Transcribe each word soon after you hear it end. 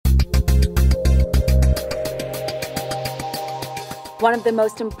One of the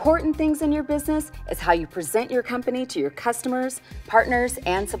most important things in your business is how you present your company to your customers, partners,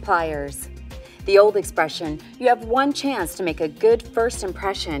 and suppliers. The old expression, "you have one chance to make a good first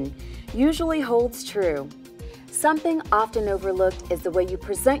impression," usually holds true. Something often overlooked is the way you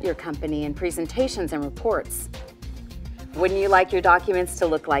present your company in presentations and reports. Wouldn't you like your documents to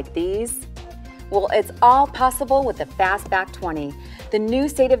look like these? Well, it's all possible with the Fastback 20, the new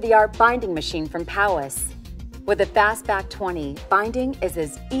state-of-the-art binding machine from Powis. With the Fastback 20, binding is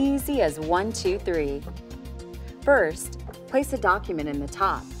as easy as 1, 2, 3. First, place a document in the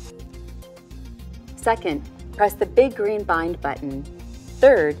top. Second, press the big green bind button.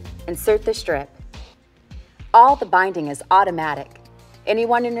 Third, insert the strip. All the binding is automatic.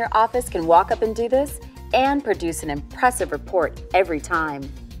 Anyone in your office can walk up and do this and produce an impressive report every time.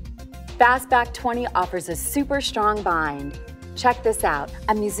 Fastback 20 offers a super strong bind. Check this out.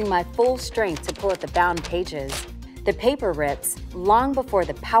 I'm using my full strength to pull at the bound pages. The paper rips long before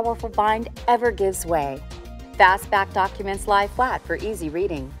the powerful bind ever gives way. Fastback documents lie flat for easy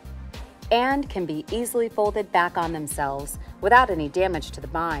reading and can be easily folded back on themselves without any damage to the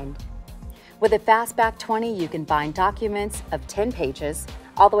bind. With a Fastback 20, you can bind documents of 10 pages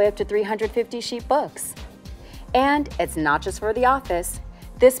all the way up to 350 sheet books. And it's not just for the office.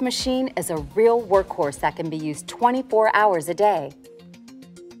 This machine is a real workhorse that can be used 24 hours a day.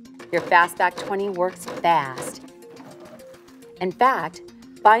 Your Fastback 20 works fast. In fact,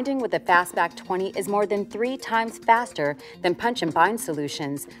 binding with the Fastback 20 is more than 3 times faster than punch and bind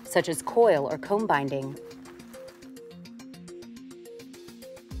solutions such as coil or comb binding.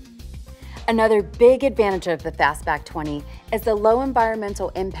 Another big advantage of the Fastback 20 is the low environmental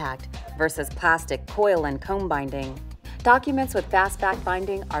impact versus plastic coil and comb binding. Documents with Fastback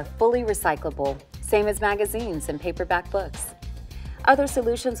binding are fully recyclable, same as magazines and paperback books. Other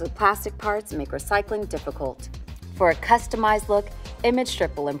solutions with plastic parts make recycling difficult. For a customized look, Image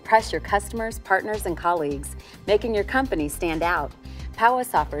Strip will impress your customers, partners, and colleagues, making your company stand out.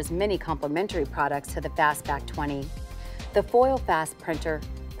 Powis offers many complementary products to the Fastback 20. The Foil Fast printer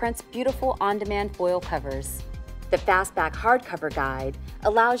prints beautiful on-demand foil covers. The Fastback Hardcover Guide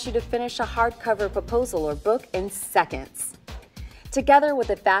allows you to finish a hardcover proposal or book in seconds. Together with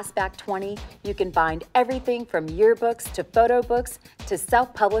the Fastback 20, you can bind everything from yearbooks to photo books to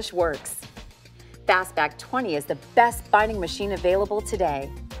self-published works. Fastback 20 is the best binding machine available today.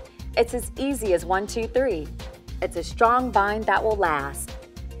 It's as easy as 1, 2, 3. It's a strong bind that will last.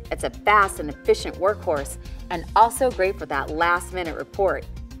 It's a fast and efficient workhorse and also great for that last-minute report.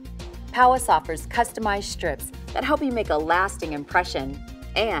 Powis offers customized strips that help you make a lasting impression,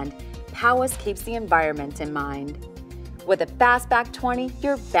 and Powis keeps the environment in mind. With a Fastback 20,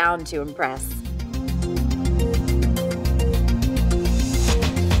 you're bound to impress.